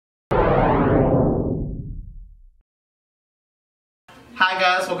Hi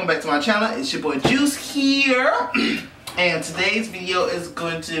guys, welcome back to my channel. It's your boy Juice here. And today's video is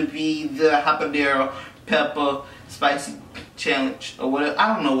going to be the habanero pepper spicy challenge or whatever.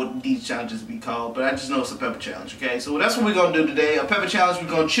 I don't know what these challenges be called, but I just know it's a pepper challenge, okay? So that's what we're gonna do today. A pepper challenge. We're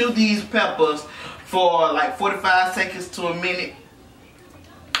gonna chew these peppers for like 45 seconds to a minute.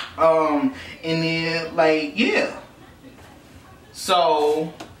 And then like, yeah.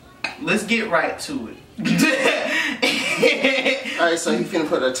 So let's get right to it. Alright, so you finna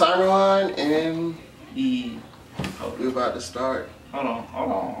put a timer on and yeah. we're about to start. Hold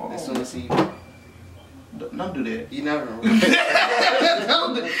on. As soon as you Don't do that. you never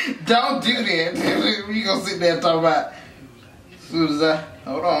Don't do that. We gonna sit there and talk about as soon as I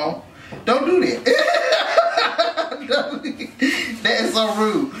hold on. Don't do that. That is so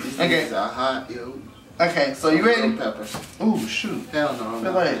rude. Okay. These are hot, yo. Okay, so you ready? Peppers. Oh shoot. Hell no. I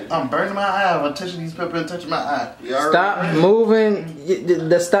feel like I'm burning my eye by touching these peppers and touching my eye. Stop moving.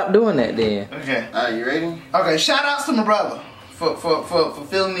 Stop doing that then. Okay. Alright, you ready? Okay, shout outs to my brother for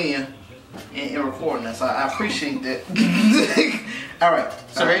filling in and recording us. I appreciate that. Alright,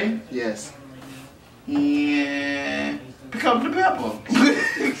 so ready? Yes. Yeah. Pick up the pepper.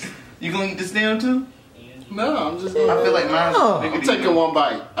 You gonna eat this down too? No, I'm just gonna I feel like mine's bigger I'm than taking yours. one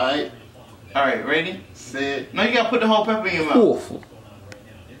bite, alright? Alright, ready? Set. No, you gotta put the whole pepper in your mouth. Awful.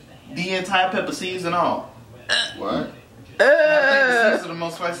 The entire pepper, seeds and all. What? I think the seeds are the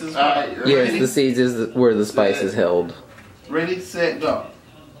most spiciest part. Alright, Yes, Ready? the seeds is where the spice is held. Ready, set, go.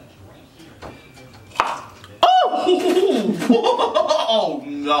 Oh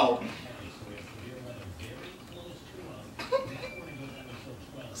no.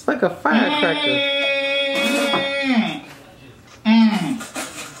 It's like a firecracker.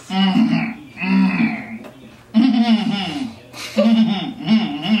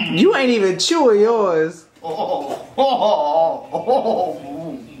 You ain't even chewing yours. How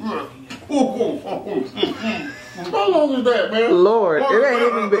long is that, man? Lord,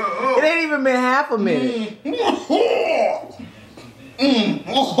 it ain't even been half a minute. Man,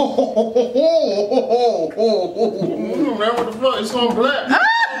 what the fuck? It's on black.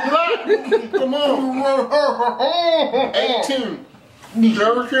 Black. Come on. 18.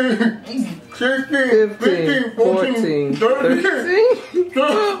 17, 16, 15, 14, 13,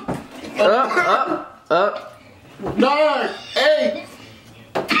 Up. 9, 8,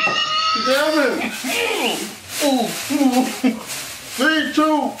 7, 3,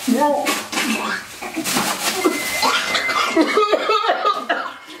 2, 1.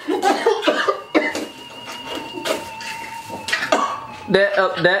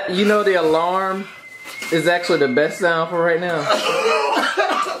 That you know the alarm is actually the best sound for right now.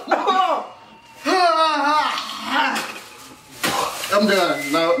 I'm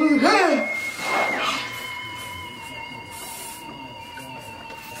done. No.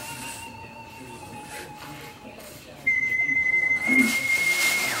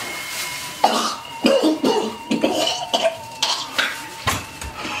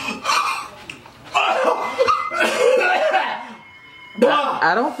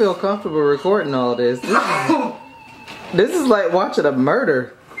 I don't feel comfortable recording all this. This is like watching a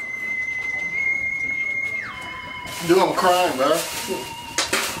murder. Dude, I'm crying, bro.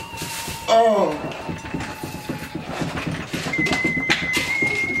 Oh.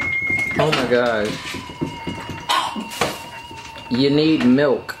 Oh my gosh. You need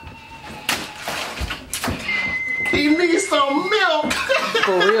milk. You need some milk.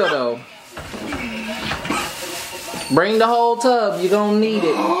 For real though. Bring the whole tub, you gonna need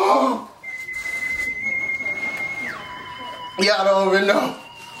it. Y'all don't even know.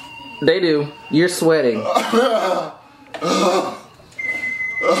 They do. You're sweating.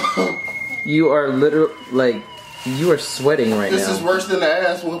 You are literally, like, you are sweating right This now. is worse than the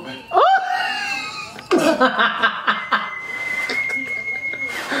ass whooping.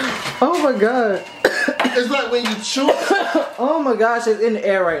 Oh my god. It's like when you chew. Oh my gosh, it's in the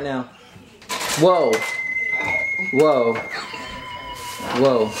air right now. Whoa. Whoa.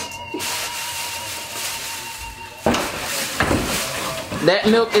 Whoa. That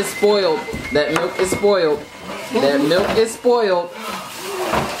milk is spoiled. That milk is spoiled. That milk is spoiled.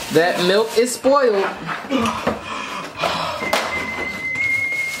 That milk is spoiled.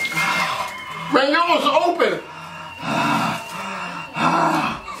 Man, yours open.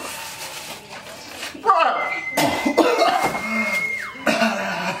 Bruh.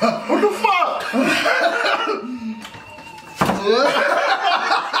 What the fuck?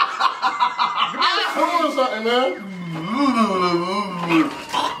 Hold on something, man.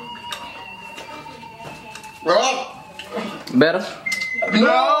 Better? No!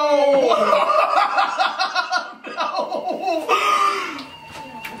 No!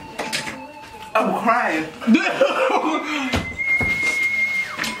 crying.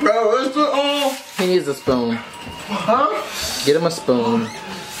 Bro, what's the He needs a spoon. Huh? Get him a spoon.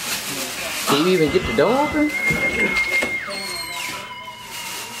 Can you even get the door open?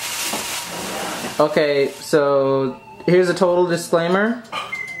 Okay, so here's a total disclaimer.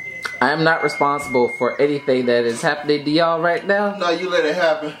 I am not responsible for anything that is happening to y'all right now. No, you let it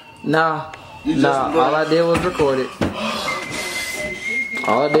happen. Nah. You just Nah, all I did was record it.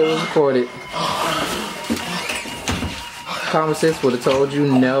 All I did was record it. Common sense would have told you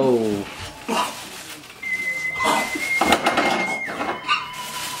no.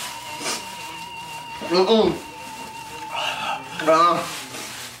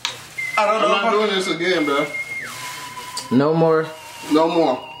 I don't know. I'm not doing this again, bro. No more No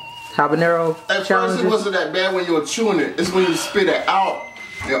more. habanero At first, challenges. it wasn't that bad when you were chewing it. It's when you spit it out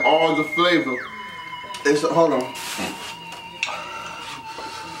and all the flavor. It's hold on.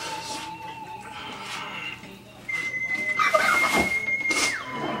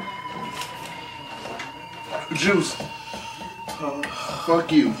 Juice.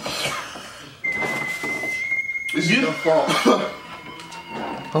 Fuck you. This is your fault.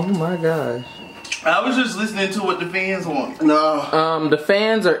 Oh my gosh. I was just listening to what the fans want. No. The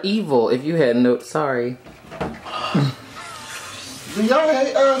fans are evil. If you had no, sorry. Do y'all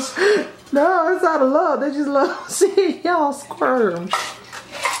hate us? No, it's out of love. They just love seeing y'all squirm.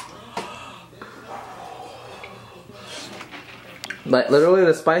 Like literally,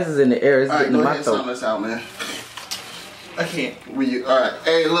 the spices in the air is Alright, getting go in my ahead, sound throat. this out, man. I can't. Alright,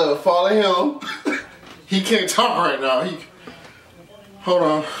 hey, look, follow him. He can't talk right now. Hold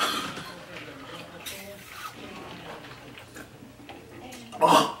on.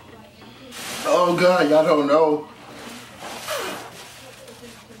 Oh God, y'all don't know.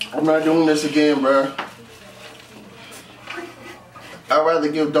 I'm not doing this again, bro. I'd rather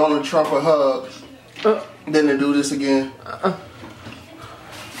give Donald Trump a hug than to do this again.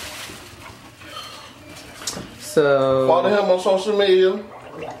 So Follow him on social media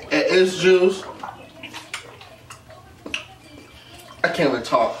at IttzJuice. I can't even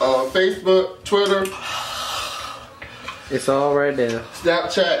talk. Facebook, Twitter, it's all right there.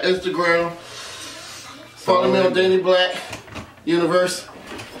 Snapchat, Instagram. Follow me on DanniBlackUniverse.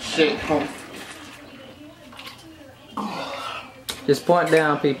 Shit. Just point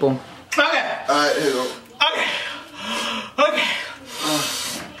down, people. Okay. Alright, here you go. Okay.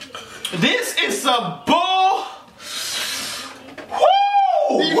 This is some bull.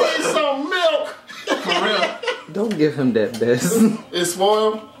 Woo! You need some milk. For real. Don't give him that best. It's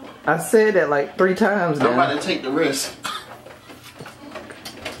spoiled. I said that like 3 times I'm about now. to take the risk.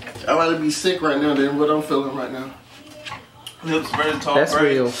 I'd rather be sick right now than what I'm feeling right now. Lips very tall. That's right?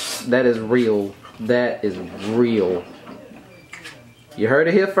 real. That is real. That is real. You heard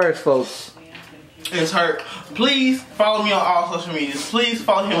it here first, folks. It's hurt. Please follow me on all social medias. Please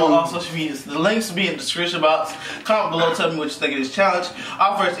follow him on all social medias. The links will be in the description box. Comment below, tell me what you think of this challenge.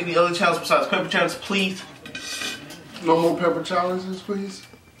 Offer us any other challenge besides pepper challenge, please. No more pepper challenges, please.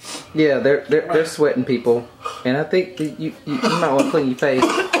 Yeah, they're sweating, people, and I think that you might want to clean your face.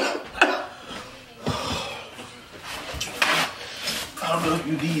 I don't know if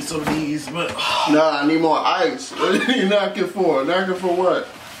you need some of these, but Nah, I need more ice. What are you knocking for? Knocking for what?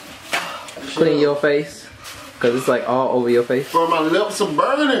 Clean your face, cause it's like all over your face. Bro, my lips are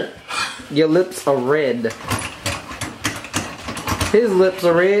burning. Your lips are red. His lips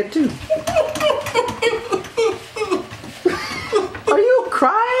are red too. Are you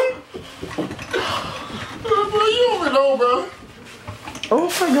crying? Bro, you don't know, bro. Oh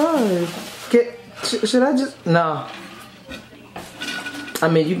my god. Should I just no? I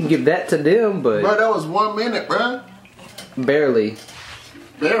mean, you can give that to them, but Bro, that was 1 minute, bro. barely,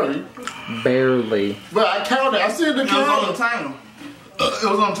 Barely. barely. Bro, I counted. I see the it was on the count. timer. It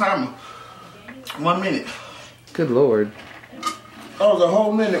was on timer. 1 minute. Good lord. That was a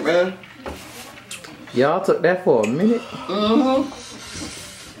whole minute, man. Y'all took that for a minute? Mm-hmm.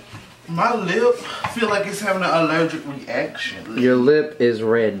 My lip feel like it's having an allergic reaction. Your lip is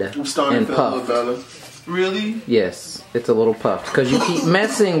red I'm starting and to feel a puffed. little better. Really? Yes, it's a little puffed because you keep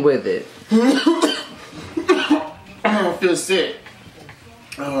messing with it. I don't feel sick.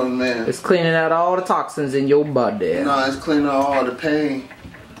 Oh, man. It's cleaning out all the toxins in your body. Nah, it's cleaning out all the pain.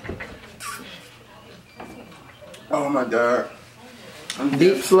 Oh, my God.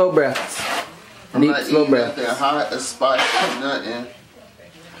 Deep, slow breaths. I'm Deep, not slow eating nothing breaths. hot, a spice, nothing.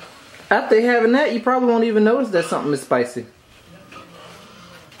 After having that, you probably won't even notice that something is spicy.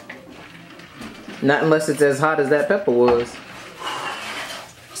 Not unless it's as hot as that pepper was.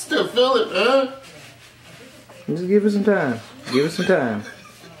 Still feel it, man. Just give it some time. Give it some time.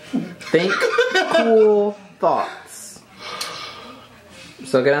 Think. cool thoughts.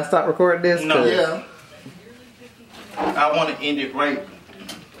 So can I stop recording this? No. Yeah. I want to end it right.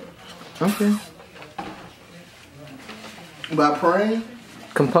 Okay. By praying?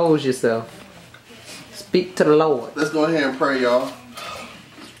 Compose yourself. Speak to the Lord. Let's go ahead and pray, y'all.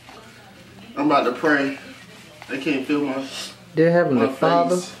 I'm about to pray. They can't feel my Dear Heavenly my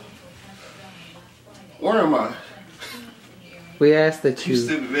Father, face. Where am I? we ask that You you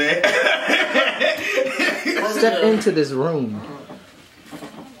stupid man. step into this room.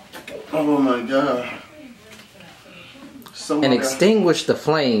 Oh my God. And Somebody, extinguish the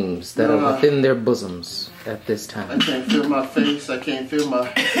flames that are within their bosoms at this I time. can't feel my face. I can't feel my.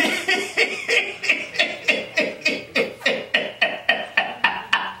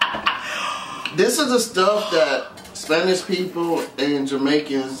 This is the stuff that Spanish people and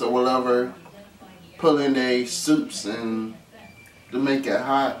Jamaicans or whatever put in their soups and to make it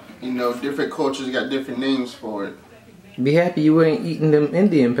hot. You know, different cultures got different names for it. Be happy you ain't eating them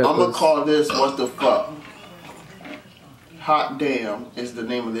Indian peppers. I'm gonna call this what the fuck. Hot damn is the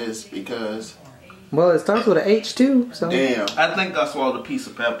name of this because Well, it starts with an H too, so. damn. I think I swallowed a piece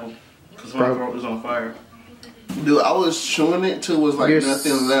of pepper because my throat was on fire. Dude, I was chewing it till it was like You're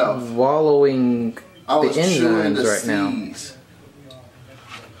nothing left. swallowing I was the chewing the enzymes right now. seeds.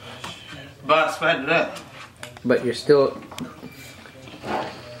 But I spat it up. But you're still.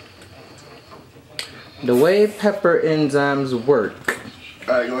 The way pepper enzymes work,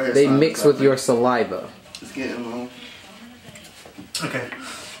 Alright, go ahead. they Simon, mix with your saliva. It's getting long. Okay.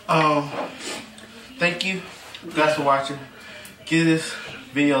 Thank you guys for watching. Give this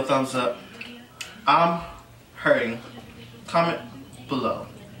video a thumbs up. I'm hurting. Comment below.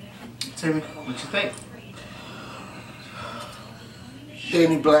 Tell me what you think.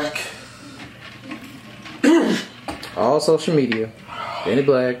 Danny Black. All social media. Danny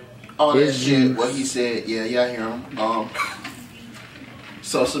Black. All that Is shit. juice. What he said. Yeah, y'all hear him.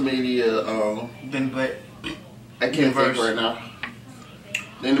 Social media. Then but I can't Universe. think right now.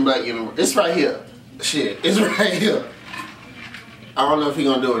 Danny Black Universe. It's right here. Shit, it's right here. I don't know if he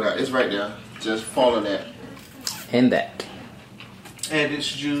gonna do it or not. It's right there. Just follow that. And that. and it's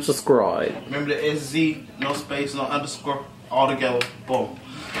juice. Subscribe. Remember the SZ, no space, no underscore, all together. Boom.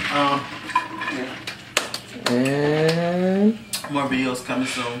 And More videos coming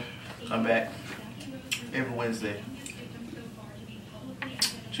soon. Come back every Wednesday.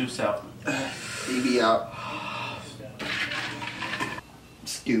 Juice out. He be out.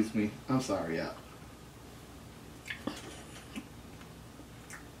 Excuse me. I'm sorry, y'all.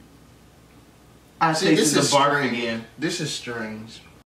 I See, tasted this the is bark strange. again. This is strange.